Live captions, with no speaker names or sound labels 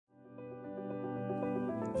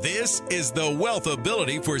This is the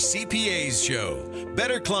Wealthability for CPAs show.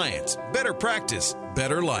 Better clients, better practice,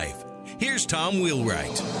 better life. Here's Tom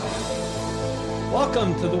Wheelwright.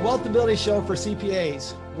 Welcome to the Wealthability show for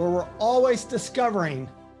CPAs, where we're always discovering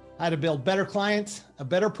how to build better clients, a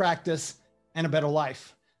better practice, and a better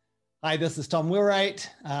life. Hi, this is Tom Wheelwright,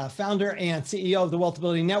 founder and CEO of the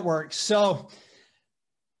Wealthability Network. So,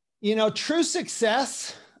 true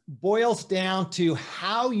success boils down to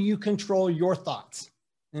how you control your thoughts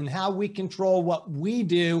and how we control what we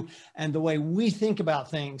do and the way we think about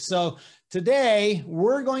things. So today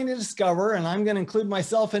we're going to discover, and I'm going to include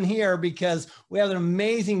myself in here because we have an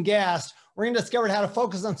amazing guest. We're going to discover how to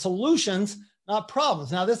focus on solutions, not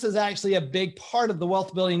problems. Now, this is actually a big part of the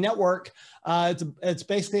Wealthability Network. It's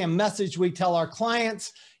basically a message we tell our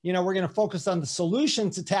clients. We're going to focus on the solution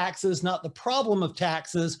to taxes, not the problem of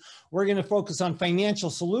taxes. We're going to focus on financial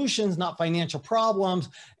solutions, not financial problems.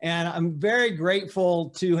 And I'm very grateful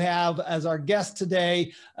to have as our guest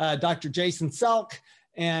today, Dr. Jason Selk.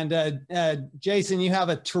 And Jason, you have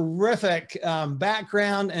a terrific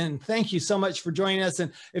background, and thank you so much for joining us.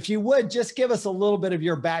 And if you would, just give us a little bit of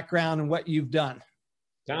your background and what you've done.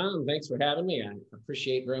 Tom, thanks for having me. I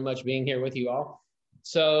appreciate very much being here with you all.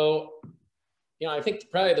 So, I think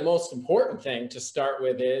probably the most important thing to start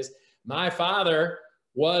with is my father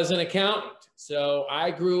was an accountant. So I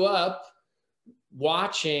grew up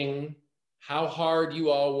watching how hard you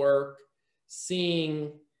all work,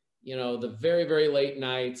 seeing the very, very late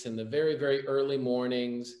nights and the very, very early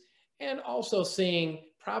mornings, and also seeing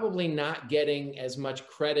probably not getting as much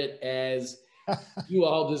credit as you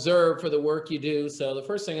all deserve for the work you do. So the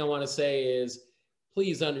first thing I want to say is,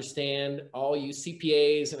 please understand, all you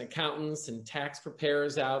CPAs and accountants and tax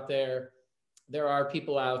preparers out there, there are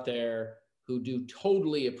people out there who do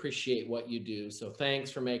totally appreciate what you do. So thanks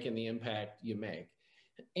for making the impact you make.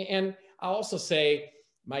 And I'll also say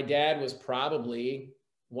my dad was probably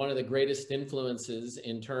one of the greatest influences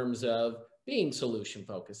in terms of being solution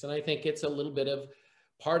focused. And I think it's a little bit of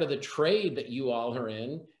part of the trade that you all are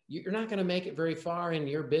in. You're not going to make it very far in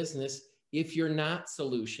your business if you're not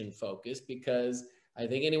solution focused, because I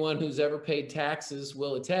think anyone who's ever paid taxes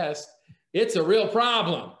will attest, it's a real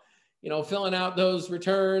problem. Filling out those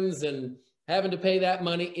returns and having to pay that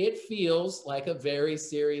money, it feels like a very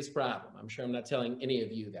serious problem. I'm sure I'm not telling any of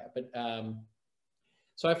you that, but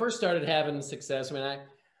so I first started having success.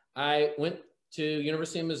 I went to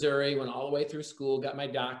University of Missouri, went all the way through school, got my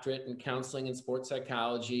doctorate in counseling and sports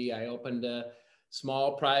psychology. I opened a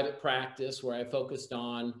small private practice where I focused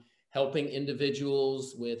on helping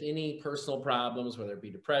individuals with any personal problems, whether it be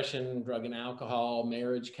depression, drug and alcohol,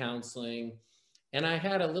 marriage counseling. And I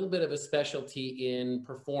had a little bit of a specialty in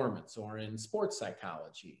performance or in sports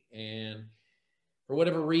psychology. And for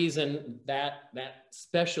whatever reason, that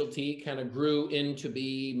specialty kind of grew into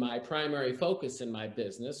be my primary focus in my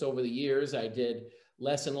business. Over the years, I did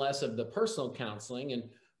less and less of the personal counseling and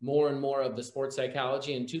more of the sports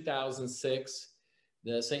psychology. In 2006,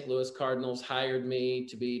 the St. Louis Cardinals hired me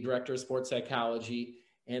to be director of sports psychology.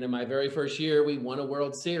 And in my very first year, we won a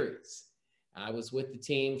World Series. I was with the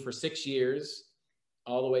team for 6 years,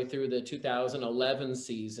 all the way through the 2011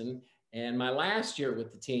 season. And my last year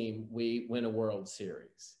with the team, we win a World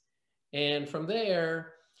Series. And from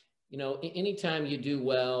there, anytime you do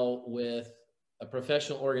well with a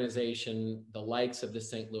professional organization, the likes of the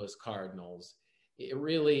St. Louis Cardinals,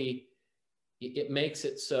 it makes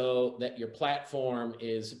it so that your platform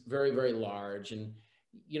is very, very large. And,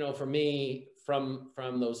 for me, from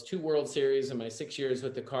those 2 World Series and my 6 years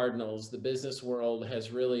with the Cardinals, the business world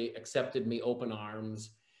has really accepted me open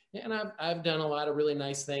arms. And I've done a lot of really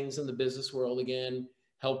nice things in the business world, again,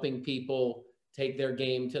 helping people take their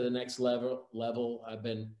game to the next level. I've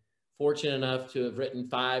been fortunate enough to have written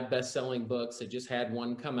 5 best-selling books. I just had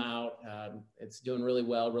one come out. It's doing really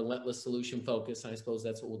well, Relentless Solution Focus. I suppose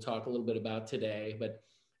that's what we'll talk a little bit about today. But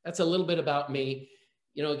that's a little bit about me.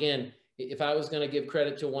 Again, if I was going to give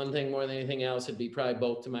credit to one thing more than anything else, it'd be probably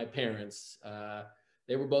both to my parents.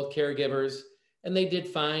 They were both caregivers, and they did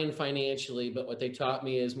fine financially. But what they taught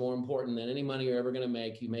me is more important than any money you're ever going to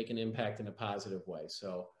make, you make an impact in a positive way.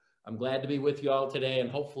 So I'm glad to be with you all today, and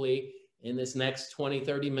hopefully in this next 20,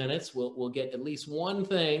 30 minutes, we'll get at least one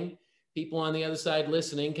thing people on the other side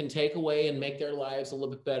listening can take away and make their lives a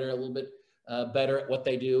little bit better, a little bit better at what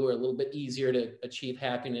they do, or a little bit easier to achieve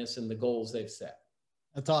happiness and the goals they've set.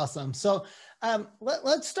 That's awesome. So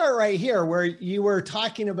let's start right here where you were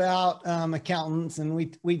talking about accountants, and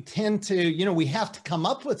we tend to, we have to come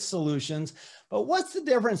up with solutions, but what's the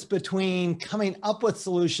difference between coming up with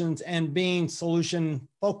solutions and being solution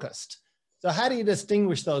focused? So how do you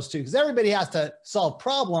distinguish those two? Because everybody has to solve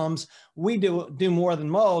problems. We do more than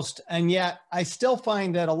most. And yet I still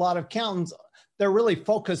find that a lot of accountants, they're really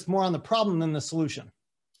focused more on the problem than the solution.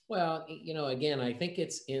 Well, you know, again, I think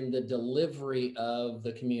it's in the delivery of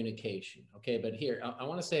the communication. Okay, but here, I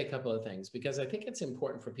want to say a couple of things because I think it's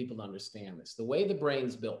important for people to understand this. The way the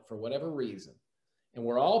brain's built, for whatever reason, and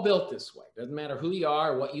we're all built this way, doesn't matter who you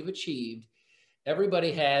are, what you've achieved,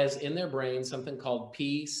 everybody has in their brain something called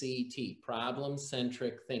PCT,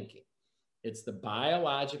 problem-centric thinking. It's the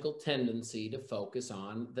biological tendency to focus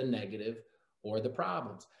on the negative or the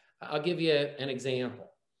problems. I'll give you an example.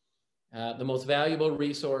 The most valuable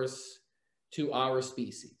resource to our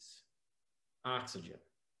species, oxygen.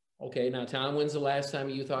 Okay, now Tom, when's the last time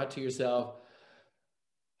you thought to yourself,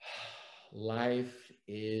 life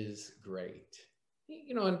is great?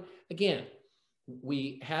 You know, and again,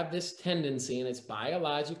 we have this tendency, and it's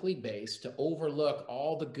biologically based, to overlook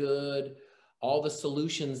all the good, all the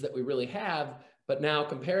solutions that we really have. But now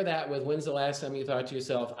compare that with when's the last time you thought to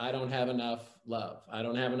yourself, I don't have enough love, I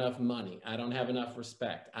don't have enough money, I don't have enough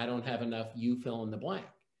respect, I don't have enough, you fill in the blank.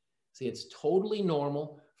 See, it's totally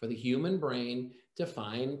normal for the human brain to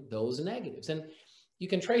find those negatives. And you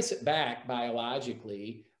can trace it back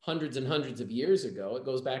biologically hundreds and hundreds of years ago. It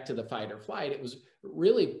goes back to the fight or flight. It was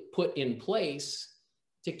really put in place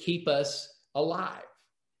to keep us alive.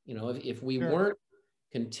 You know, if we weren't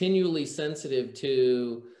continually sensitive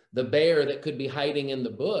to the bear that could be hiding in the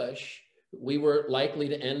bush, we were likely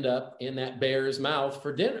to end up in that bear's mouth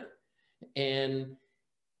for dinner. And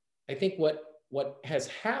I think what has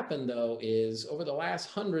happened, though, is over the last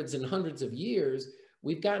hundreds and hundreds of years,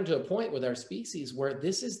 we've gotten to a point with our species where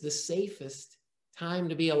this is the safest time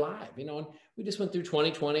to be alive. You know, and we just went through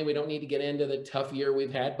 2020. We don't need to get into the tough year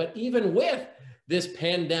we've had. But even with this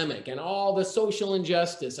pandemic and all the social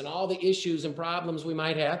injustice and all the issues and problems we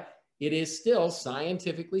might have, it is still,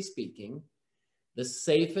 scientifically speaking, the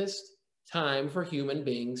safest time for human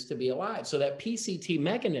beings to be alive. So that PCT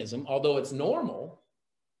mechanism, although it's normal,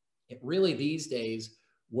 it really these days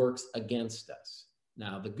works against us.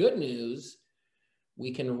 Now, the good news,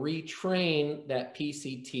 we can retrain that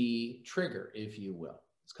PCT trigger, if you will.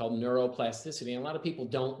 It's called neuroplasticity. And a lot of people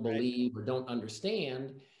don't believe or don't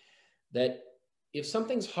understand that if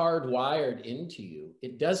something's hardwired into you,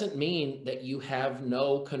 it doesn't mean that you have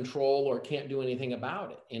no control or can't do anything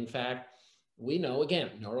about it. In fact, we know,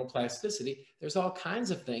 again, neuroplasticity, there's all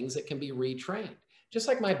kinds of things that can be retrained. Just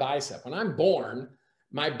like my bicep. When I'm born,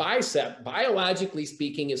 my bicep, biologically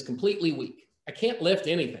speaking, is completely weak. I can't lift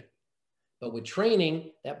anything. But with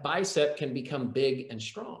training, that bicep can become big and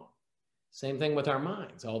strong. Same thing with our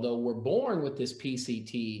minds. Although we're born with this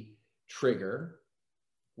PCT trigger,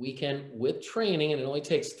 we can, with training, and it only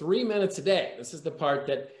takes 3 minutes a day. This is the part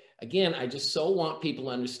that, again, I just so want people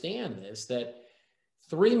to understand this, that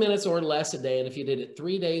 3 minutes or less a day, and if you did it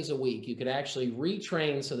 3 days a week, you could actually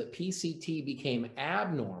retrain so that PCT became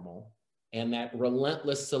abnormal and that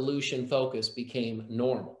relentless solution focus became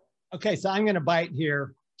normal. Okay, so I'm going to bite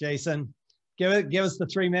here, Jason. Give us the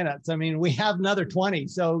 3 minutes. I mean, we have another 20,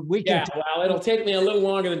 so we can. Yeah, well, it'll take me a little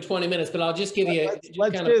longer than 20 minutes, but I'll just give you.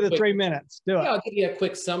 Let's do the 3 minutes. Do it. Yeah, I'll give you a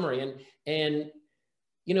quick summary, and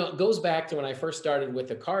you know, it goes back to when I first started with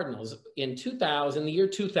the Cardinals in 2000, the year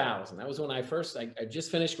 2000. That was when I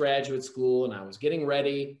just finished graduate school, and I was getting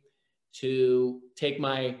ready to take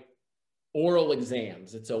my oral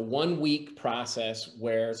exams. It's a 1-week process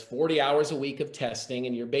where it's 40 hours a week of testing,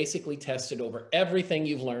 and you're basically tested over everything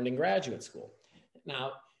you've learned in graduate school.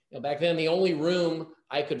 Now, you know, back then, the only room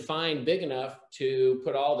I could find big enough to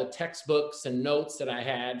put all the textbooks and notes that I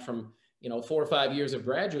had from, you know, 4 or 5 years of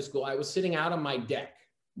graduate school, I was sitting out on my deck.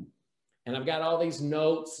 And I've got all these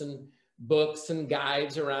notes and books and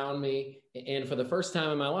guides around me. And for the first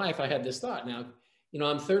time in my life, I had this thought. Now, you know,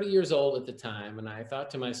 I'm 30 years old at the time, and I thought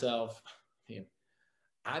to myself,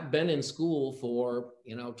 I've been in school for,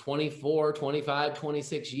 you know, 24, 25,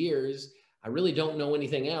 26 years. I really don't know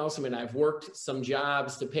anything else. I mean, I've worked some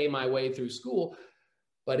jobs to pay my way through school,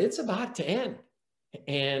 but it's about to end.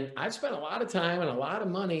 And I've spent a lot of time and a lot of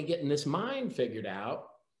money getting this mind figured out,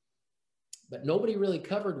 but nobody really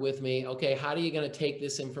covered with me, okay, how are you going to take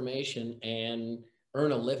this information and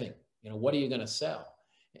earn a living? You know, what are you going to sell?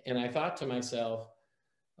 And I thought to myself,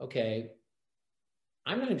 okay,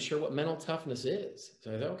 I'm not even sure what mental toughness is.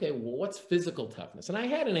 So I thought, okay, well, what's physical toughness? And I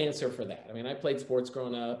had an answer for that. I mean, I played sports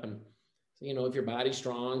growing up, and you know, if your body's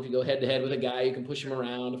strong, if you go head to head with a guy, you can push him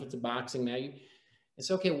around. If it's a boxing now, it's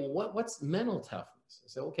okay. Well, what's mental toughness? I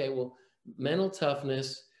said, okay, well, mental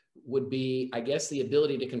toughness would be, I guess, the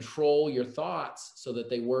ability to control your thoughts so that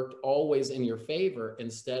they worked always in your favor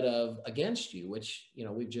instead of against you, which, you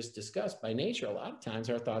know, we've just discussed. By nature, a lot of times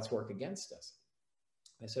our thoughts work against us.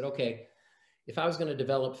 I said, okay, if I was going to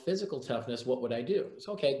develop physical toughness, what would I do? It's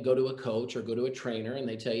okay, go to a coach or go to a trainer and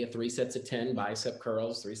they tell you 3 sets of 10 bicep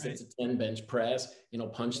curls, 3 sets of 10 bench press, you know,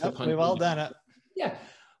 punch the punch. We've all done it. Yeah.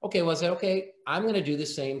 Okay. Well, I said, okay, I'm going to do the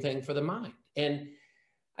same thing for the mind. And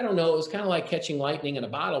I don't know, it was kind of like catching lightning in a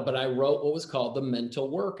bottle, but I wrote what was called the mental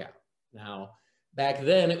workout. Now, back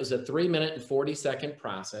then it was a 3-minute and 40-second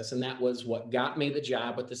process. And that was what got me the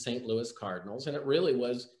job with the St. Louis Cardinals. And it really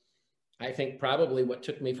was, I think, probably what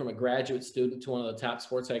took me from a graduate student to one of the top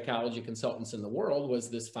sports psychology consultants in the world was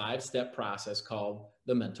this 5-step process called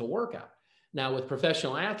the mental workout. Now, with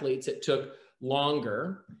professional athletes, it took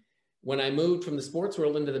longer. When I moved from the sports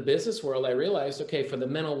world into the business world, I realized, okay, for the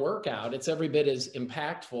mental workout, it's every bit as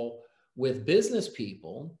impactful with business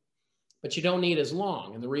people, but you don't need as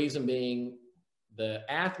long. And the reason being, the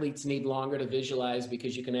athletes need longer to visualize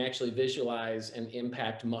because you can actually visualize and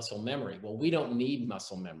impact muscle memory. Well, we don't need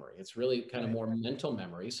muscle memory. It's really kind of more mental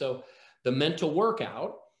memory. So the mental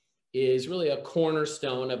workout is really a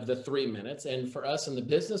cornerstone of the 3 minutes. And for us in the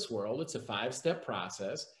business world, it's a 5-step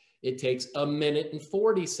process. It takes 1 minute and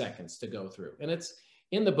 40 seconds to go through. And it's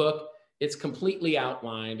in the book, it's completely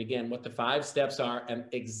outlined, again, what the 5 steps are and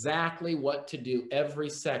exactly what to do every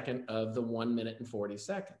second of the 1 minute and 40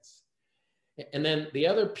 seconds. And then the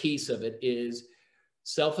other piece of it is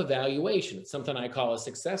self-evaluation. It's something I call a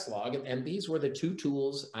success log. And these were the 2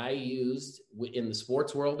 tools I used in the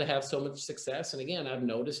sports world to have so much success. And again, I've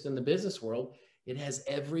noticed in the business world, it has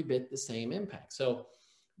every bit the same impact. So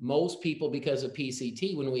most people, because of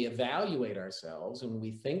PCT, when we evaluate ourselves, when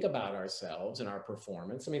we think about ourselves and our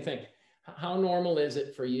performance, I mean, think, how normal is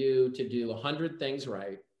it for you to do 100 things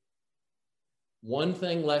right, 1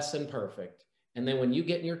 thing less than perfect, and then when you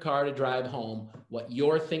get in your car to drive home, what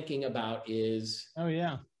you're thinking about is, oh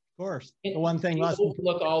yeah, of course, the 1 thing less than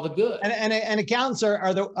look all the good. And accountants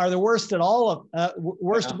are the worst at all of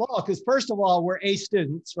worst of all, because first of all, we're A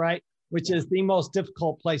students, right, which is the most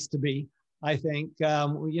difficult place to be. I think,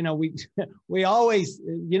 you know, we always,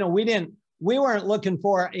 you know, we weren't looking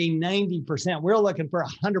for a 90%. We were looking for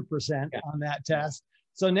 100% on that test.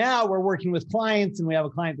 So now we're working with clients and we have a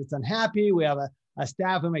client that's unhappy. We have a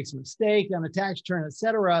staff who makes a mistake on a tax return, et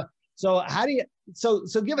cetera. So how do you, so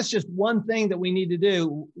give us just 1 thing that we need to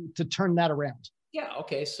do to turn that around. Yeah.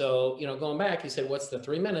 Okay. So, you know, going back, you said, what's the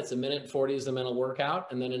 3 minutes? 1 minute and 40 is the mental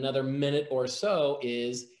workout. And then another minute or so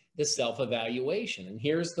is the self-evaluation. And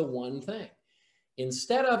here's the 1 thing.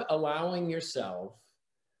 Instead of allowing yourself,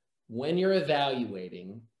 when you're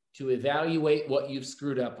evaluating, to evaluate what you've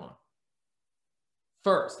screwed up on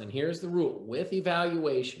first, and here's the rule with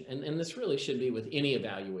evaluation, and this really should be with any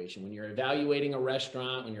evaluation. When you're evaluating a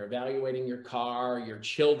restaurant, when you're evaluating your car, your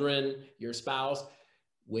children, your spouse,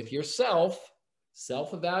 with yourself,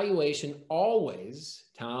 self-evaluation always,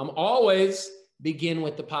 Tom, always begin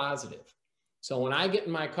with the positive. So when I get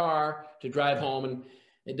in my car to drive home, and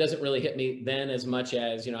it doesn't really hit me then as much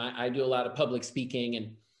as, you know, I do a lot of public speaking,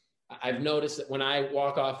 and I've noticed that when I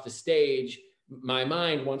walk off the stage, my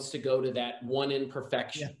mind wants to go to that 1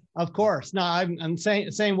 imperfection. Yeah, of course. No, I'm saying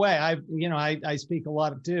same way. I speak a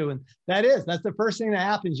lot too, and that's the first thing that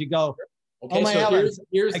happens. You go, okay, oh my heavens,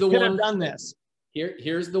 here's the one. Done this.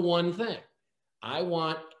 Here's the 1 thing. I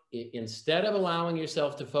want, instead of allowing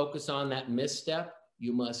yourself to focus on that misstep,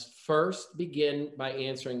 you must first begin by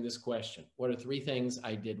answering this question. What are 3 things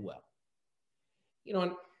I did well? You know,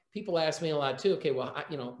 and people ask me a lot too, okay, well,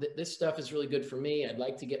 you know, this stuff is really good for me. I'd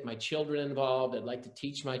like to get my children involved. I'd like to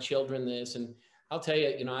teach my children this. And I'll tell you,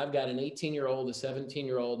 you know, I've got an 18-year-old, a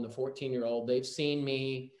 17-year-old, and a 14-year-old. They've seen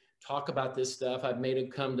me talk about this stuff. I've made them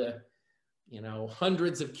come to, you know,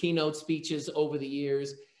 hundreds of keynote speeches over the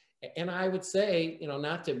years. And I would say, you know,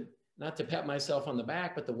 not to pat myself on the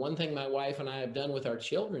back, but the 1 thing my wife and I have done with our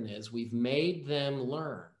children is we've made them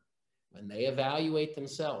learn when they evaluate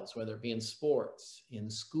themselves, whether it be in sports, in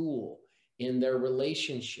school, in their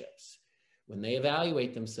relationships. When they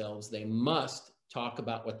evaluate themselves, they must talk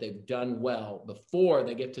about what they've done well before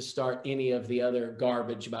they get to start any of the other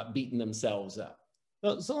garbage about beating themselves up.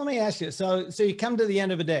 So let me ask you, so you come to the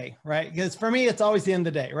end of a day, right? Because for me, it's always the end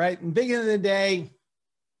of the day, right? And beginning of the day,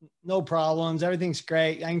 no problems, everything's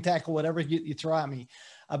great. I can tackle whatever you throw at me.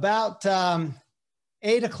 About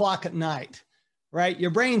 8 o'clock at night, right? Your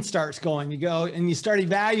brain starts going, you go and you start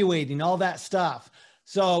evaluating all that stuff.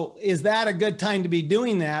 So is that a good time to be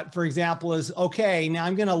doing that? For example, is okay, now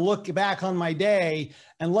I'm going to look back on my day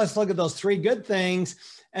and let's look at those 3 good things.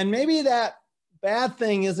 And maybe that bad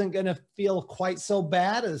thing isn't going to feel quite so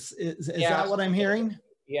bad. Is that what I'm hearing?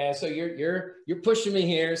 Yeah. So you're pushing me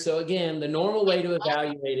here. So again, the normal way to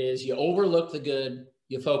evaluate is you overlook the good,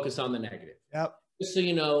 you focus on the negative. Yep. Just so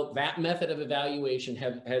you know, that method of evaluation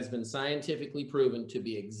has been scientifically proven to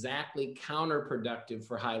be exactly counterproductive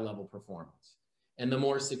for high-level performance. And the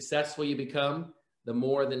more successful you become, the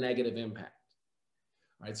more the negative impact.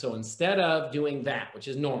 All right, so instead of doing that, which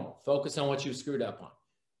is normal, focus on what you've screwed up on.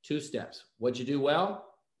 2 steps. What'd you do well?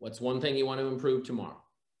 What's one thing you want to improve tomorrow?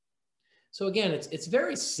 So again, it's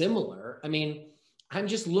very similar. I mean, I'm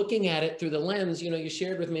just looking at it through the lens, you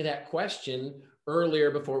shared with me that question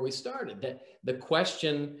earlier before we started, that the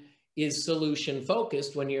question is solution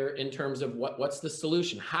focused when you're in terms of what's the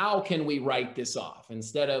solution? How can we write this off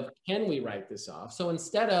instead of can we write this off? So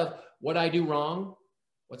instead of what I do wrong,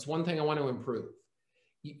 what's one thing I want to improve?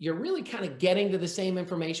 You're really kind of getting to the same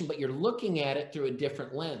information, but you're looking at it through a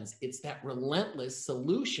different lens. It's that relentless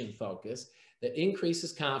solution focus that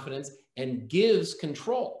increases confidence and gives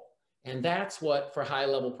control. And that's what, for high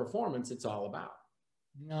level performance, it's all about.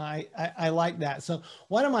 No, I like that. So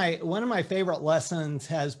one of my favorite lessons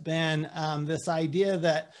has been this idea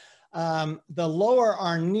that the lower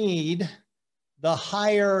our need, the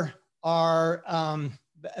higher our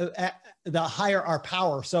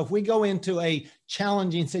power. So if we go into a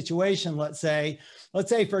challenging situation, let's say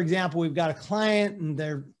for example, we've got a client and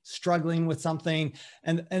they're struggling with something,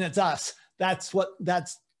 and it's us. That's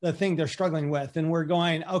the thing they're struggling with, and we're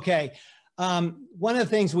going, okay. One of the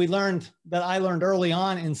things I learned early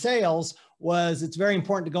on in sales was it's very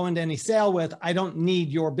important to go into any sale with, I don't need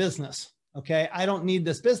your business. Okay. I don't need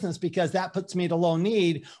this business because that puts me to low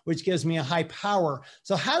need, which gives me a high power.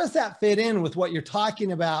 So how does that fit in with what you're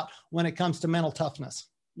talking about when it comes to mental toughness?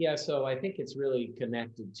 Yeah. So I think it's really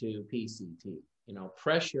connected to PCT.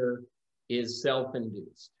 Pressure is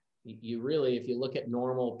self-induced. You really, if you look at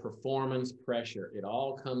normal performance pressure, it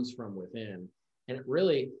all comes from within, and it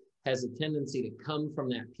really has a tendency to come from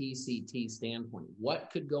that PCT standpoint.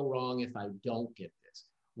 What could go wrong if I don't get this?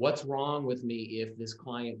 What's wrong with me if this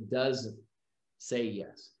client doesn't say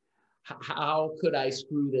yes? How could I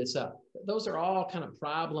screw this up? Those are all kind of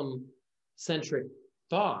problem-centric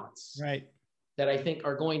thoughts, right, that I think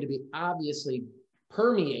are going to be obviously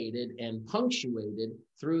permeated and punctuated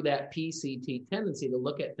through that PCT tendency to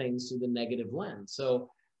look at things through the negative lens. So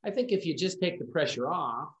I think if you just take the pressure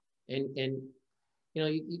off and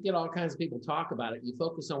you get all kinds of people talk about it. You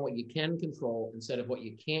focus on what you can control instead of what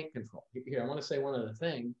you can't control. Here, I want to say one other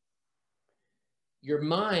thing. Your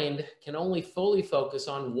mind can only fully focus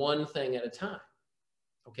on one thing at a time.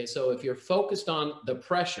 Okay, so if you're focused on the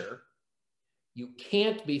pressure, you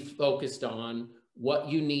can't be focused on what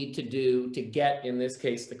you need to do to get, in this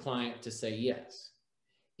case, the client to say yes.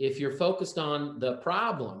 If you're focused on the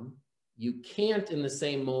problem, you can't in the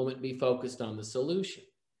same moment be focused on the solution.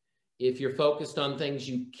 If you're focused on things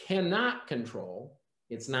you cannot control,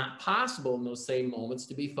 it's not possible in those same moments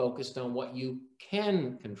to be focused on what you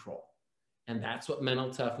can control. And that's what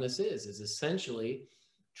mental toughness is essentially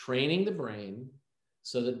training the brain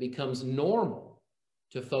so that it becomes normal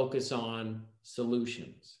to focus on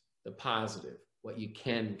solutions, the positive, what you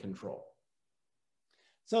can control.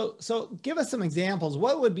 So give us some examples.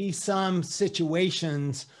 What would be some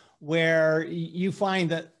situations where you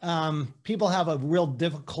find that people have a real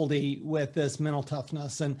difficulty with this mental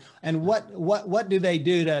toughness, and what do they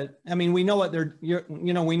do to? I mean, we know what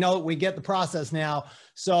we know we get the process now.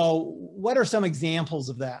 So what are some examples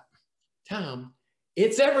of that? Tom,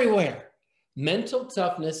 it's everywhere. Mental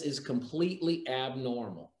toughness is completely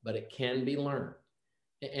abnormal, but it can be learned.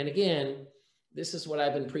 And again, this is what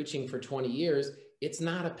I've been preaching for 20 years. It's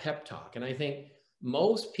not a pep talk, and I think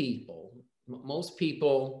most people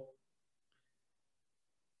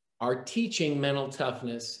are teaching mental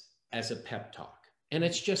toughness as a pep talk. And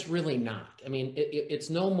it's just really not. I mean,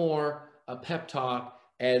 it's no more a pep talk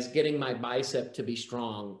as getting my bicep to be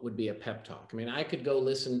strong would be a pep talk. I mean, I could go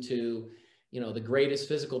listen to, the greatest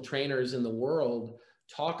physical trainers in the world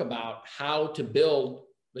talk about how to build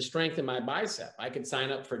the strength in my bicep. I could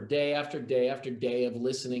sign up for day after day after day of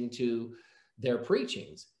listening to their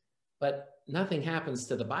preachings, but nothing happens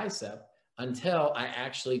to the bicep until I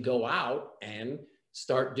actually go out and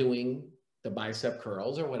start doing the bicep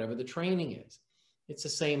curls or whatever the training is. It's the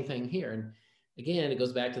same thing here. And again, it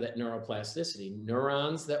goes back to that neuroplasticity.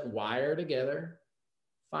 Neurons that wire together,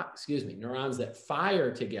 neurons that fire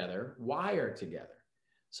together, wire together.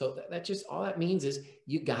 So that just, all that means is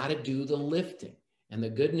you got to do the lifting. And the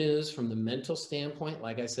good news from the mental standpoint,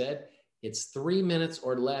 like I said, it's 3 minutes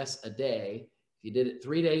or less a day. If you did it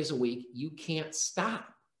 3 days a week, you can't stop.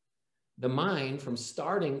 the mind from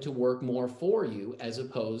starting to work more for you as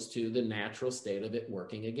opposed to the natural state of it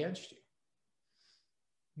working against you.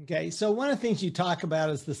 Okay, so one of the things you talk about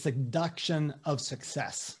is the seduction of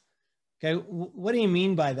success. Okay, what do you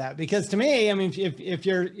mean by that? Because to me, I mean,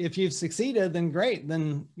 if you've succeeded, then great,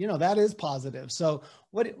 then that is positive. So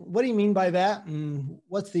what do you mean by that, and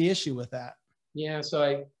what's the issue with that? Yeah,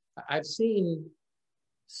 so I've seen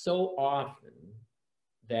so often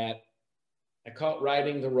that I call it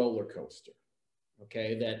riding the roller coaster.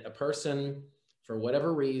 Okay, that a person, for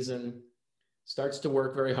whatever reason, starts to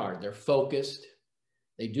work very hard. They're focused,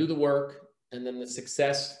 they do the work, and then the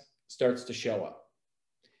success starts to show up.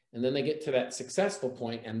 And then they get to that successful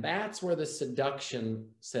point, and that's where the seduction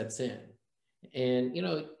sets in. And,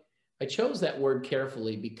 I chose that word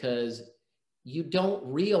carefully because you don't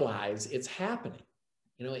realize it's happening.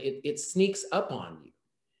 It sneaks up on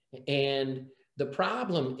you. And the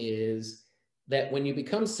problem is that when you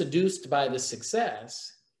become seduced by the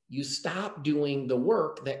success, you stop doing the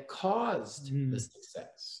work that caused the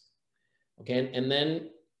success. Okay. And then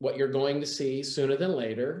what you're going to see sooner than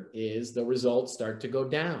later is the results start to go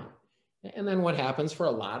down. And then what happens for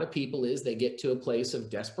a lot of people is they get to a place of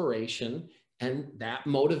desperation, and that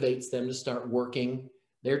motivates them to start working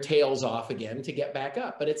their tails off again to get back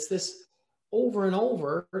up. But it's this over and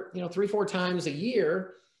over, 3-4 times a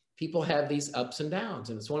year, people have these ups and downs.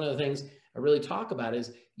 And it's one of the things I really talk about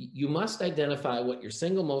is you must identify what your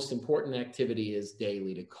single most important activity is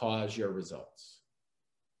daily to cause your results.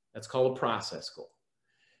 That's called a process goal.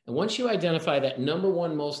 And once you identify that number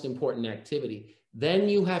one most important activity, then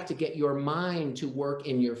you have to get your mind to work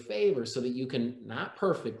in your favor so that you can, not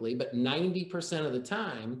perfectly, but 90% of the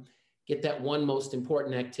time, get that one most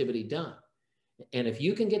important activity done. And if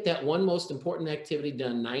you can get that one most important activity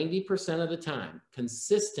done 90% of the time,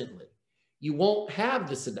 consistently, you won't have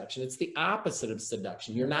the seduction. It's the opposite of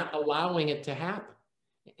seduction. You're not allowing it to happen.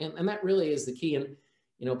 And that really is the key. And,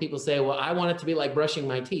 people say, well, I want it to be like brushing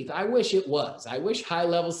my teeth. I wish it was. I wish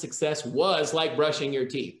high-level success was like brushing your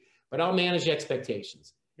teeth, but I'll manage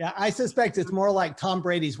expectations. Yeah, I suspect it's more like Tom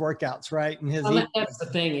Brady's workouts, right? And that's the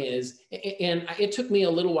thing is, and it took me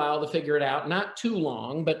a little while to figure it out, not too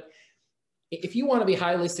long, but if you want to be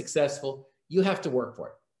highly successful, you have to work for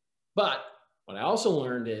it. But what I also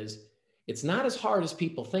learned is it's not as hard as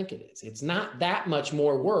people think it is. It's not that much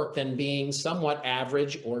more work than being somewhat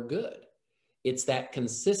average or good. It's that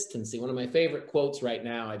consistency. One of my favorite quotes right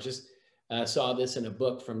now, I just saw this in a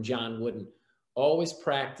book from John Wooden. Always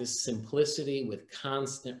practice simplicity with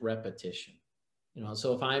constant repetition.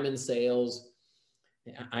 So if I'm in sales,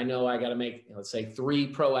 I know I got to make, let's say,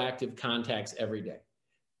 3 proactive contacts every day.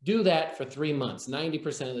 Do that for 3 months,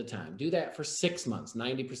 90% of the time. Do that for 6 months,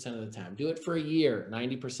 90% of the time. Do it for a year,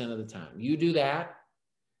 90% of the time. You do that,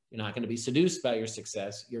 you're not going to be seduced by your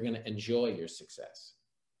success. You're going to enjoy your success.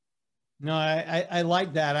 No, I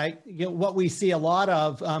like that. What we see a lot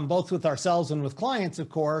of, both with ourselves and with clients, of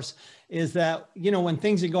course, is that, when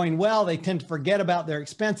things are going well, they tend to forget about their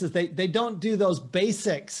expenses. They don't do those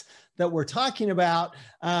basics that we're talking about,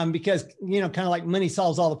 because, kind of like money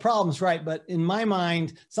solves all the problems, right? But in my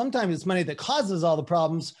mind, sometimes it's money that causes all the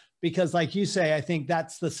problems, because like you say, I think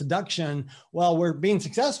that's the seduction. Well, we're being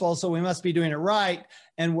successful, so we must be doing it right.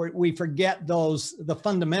 And we forget the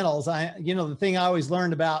fundamentals. The thing I always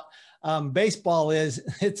learned about baseball is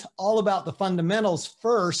it's all about the fundamentals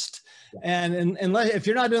first. And if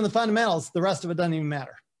you're not doing the fundamentals, the rest of it doesn't even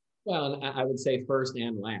matter. Well, and I would say first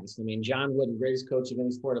and last. I mean, John Wooden, greatest coach of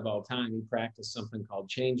any sport of all time, he practiced something called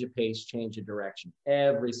change of pace, change of direction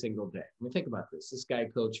every single day. I mean, think about this. This guy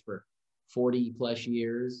coached for 40 plus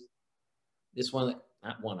years. This one,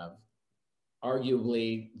 not one of,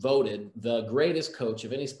 arguably voted the greatest coach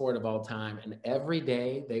of any sport of all time. And every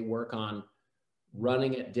day they work on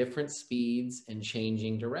running at different speeds and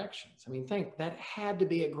changing directions. I mean, that had to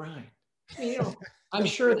be a grind. I'm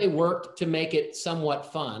sure they worked to make it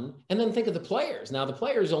somewhat fun. And then think of the players. Now, the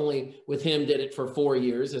players only with him did it for 4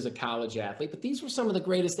 years as a college athlete, but these were some of the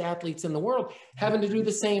greatest athletes in the world having to do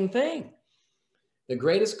the same thing. The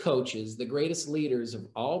greatest coaches, the greatest leaders of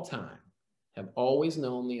all time have always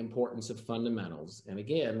known the importance of fundamentals. And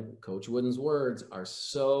again, Coach Wooden's words are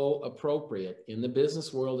so appropriate in the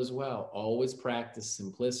business world as well. Always practice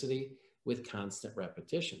simplicity with constant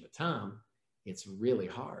repetition. But Tom, it's really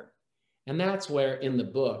hard. And that's where in the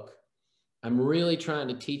book, I'm really trying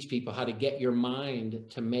to teach people how to get your mind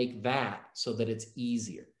to make that so that it's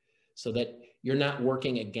easier, so that you're not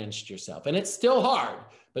working against yourself. And it's still hard,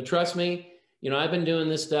 but trust me, I've been doing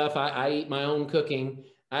this stuff. I eat my own cooking.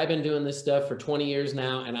 I've been doing this stuff for 20 years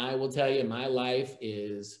now. And I will tell you, my life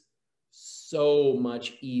is so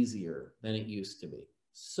much easier than it used to be.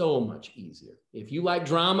 so much easier. If you like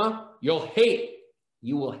drama, you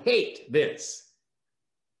will hate this.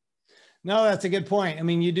 No, that's a good point. I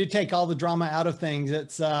mean, you do take all the drama out of things.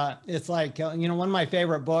 It's like, one of my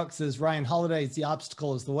favorite books is Ryan Holiday's The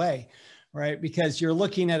Obstacle is the Way, right? Because you're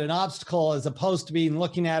looking at an obstacle as opposed to being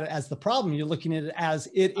looking at it as the problem. You're looking at it as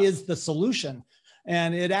it is the solution,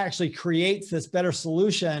 and it actually creates this better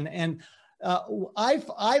solution. And I've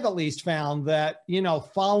at least found that,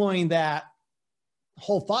 following that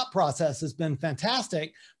whole thought process has been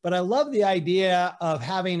fantastic, but I love the idea of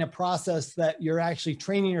having a process that you're actually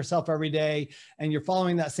training yourself every day and you're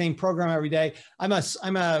following that same program every day. I'm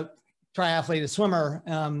a triathlete, a swimmer.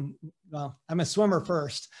 Well, I'm a swimmer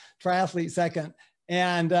first, triathlete second.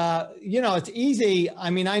 And, it's easy. I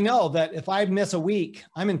mean, I know that if I miss a week,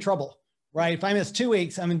 I'm in trouble, right? If I miss 2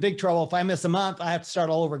 weeks, I'm in big trouble. If I miss a month, I have to start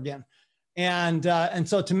all over again. And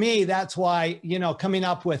so to me, that's why, coming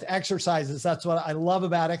up with exercises, that's what I love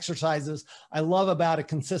about exercises. I love about a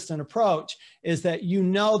consistent approach is that,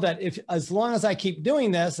 that as long as I keep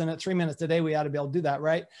doing this, and at 3 minutes a day, we ought to be able to do that.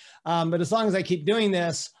 Right. But as long as I keep doing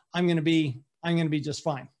this, I'm going to be just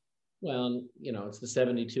fine. Well, it's the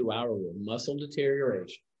 72-hour rule, muscle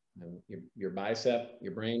deterioration. Your bicep,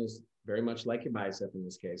 your brain is very much like your bicep in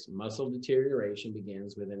this case. Muscle deterioration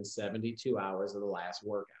begins within 72 hours of the last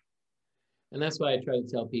workout. And that's why I try to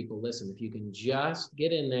tell people, listen, if you can just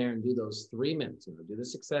get in there and do those 3 minutes, do the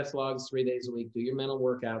success logs 3 days a week, do your mental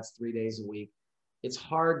workouts 3 days a week. It's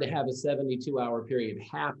hard to have a 72-hour period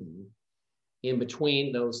happen in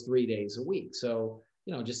between those 3 days a week. So,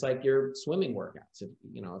 just like your swimming workouts,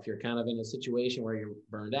 if you're kind of in a situation where you're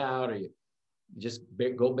burned out or you just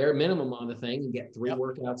go bare minimum on the thing and get 3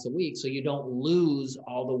 workouts a week so you don't lose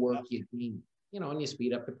all the work you need. And you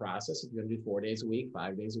speed up the process. If you're going to do 4 days a week,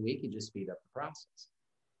 5 days a week, you just speed up the process.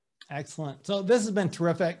 Excellent. So this has been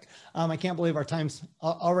terrific. I can't believe our time's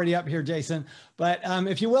already up here, Jason. But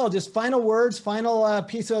if you will, just final words, final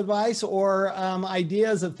piece of advice or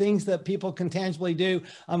ideas of things that people can tangibly do.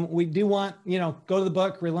 We do want, go to the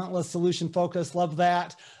book, Relentless Solution Focus. Love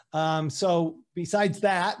that. So besides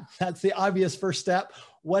that, that's the obvious first step.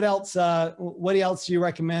 What else do you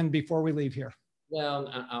recommend before we leave here?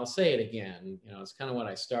 Well, I'll say it again, it's kind of what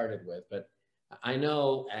I started with, but I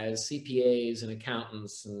know as CPAs and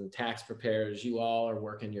accountants and tax preparers, you all are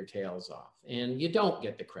working your tails off and you don't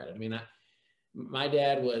get the credit. I mean, my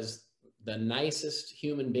dad was the nicest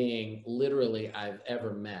human being literally I've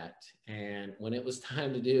ever met. And when it was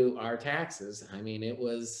time to do our taxes, I mean, it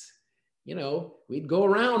was, we'd go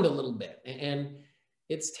around a little bit, and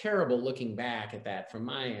it's terrible looking back at that from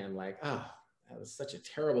my end, like, that was such a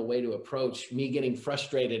terrible way to approach me getting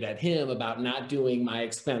frustrated at him about not doing my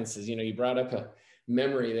expenses. You brought up a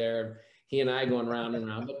memory there, he and I going round and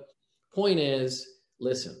round. But point is,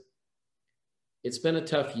 listen, it's been a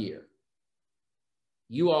tough year.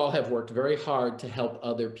 You all have worked very hard to help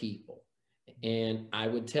other people. And I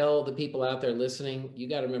would tell the people out there listening, you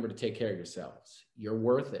got to remember to take care of yourselves. You're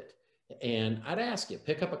worth it. And I'd ask you,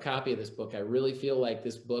 pick up a copy of this book. I really feel like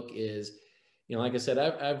this book is, like I said,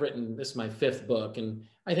 I've written, this is my 5th book, and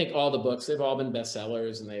I think all the books, they've all been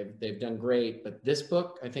bestsellers and they've done great. But this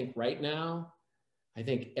book, I think right now, I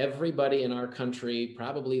think everybody in our country,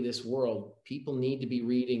 probably this world, people need to be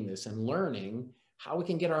reading this and learning how we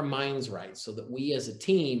can get our minds right so that we as a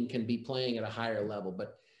team can be playing at a higher level.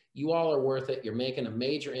 But you all are worth it. You're making a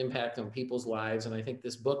major impact on people's lives. And I think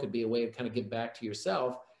this book would be a way to kind of give back to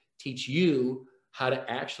yourself, teach you how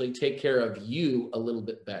to actually take care of you a little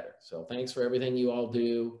bit better. So thanks for everything you all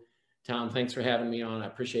do. Tom, thanks for having me on. I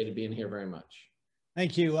appreciated being here very much.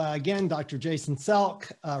 Thank you. Again, Dr. Jason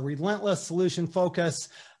Selk, Relentless Solution Focus.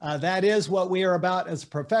 That is what we are about as a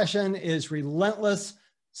profession, is relentless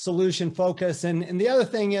solution focus. And the other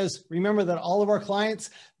thing is, remember that all of our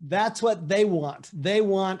clients, that's what they want. They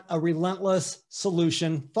want a relentless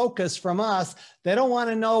solution focus from us. They don't want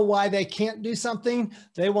to know why they can't do something.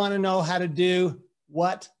 They want to know how to do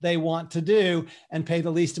what they want to do and pay the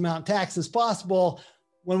least amount of tax as possible.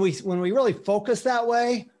 When we really focus that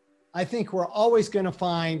way, I think we're always going to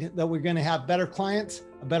find that we're going to have better clients,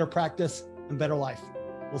 a better practice, and better life.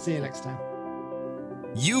 We'll see you next time.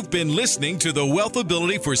 You've been listening to the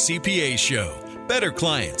Wealthability for CPA show. Better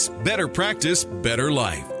clients, better practice, better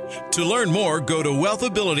life. To learn more, go to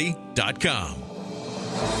wealthability.com.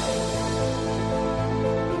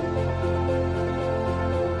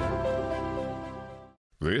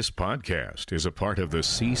 This podcast is a part of the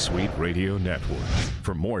C-Suite Radio Network.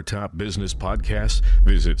 For more top business podcasts,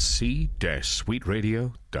 visit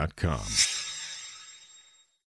c-suiteradio.com.